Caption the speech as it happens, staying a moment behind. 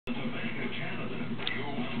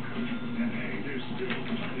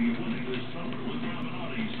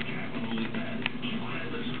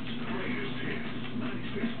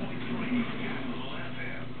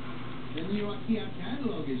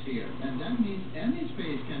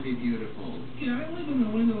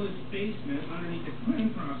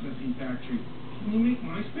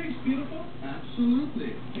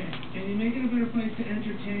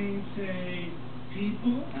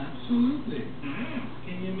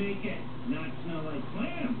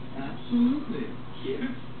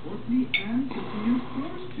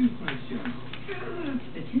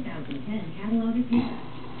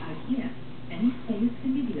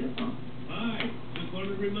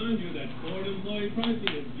employee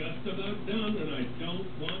pricing is just about done, and I don't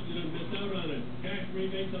want you to miss out on it. Cash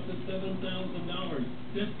rebates up to $7,000.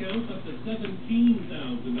 Discounts up to $17,000.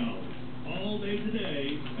 All day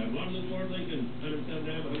today at Waterloo Ford Lincoln,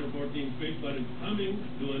 107th Ave, 114th Street, but it's coming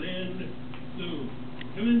to an end soon.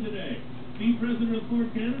 Come in today. Be president of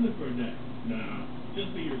Ford Canada for a day. Nah,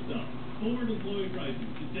 just be yourself. Ford employee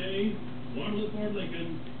pricing. Today, Waterloo Ford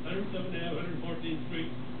Lincoln, 107th Ave, 114th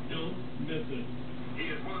Street. Don't miss it. He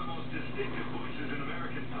is one of the most distinctive voices in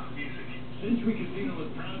American pop music. Century Casino is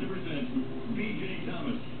proud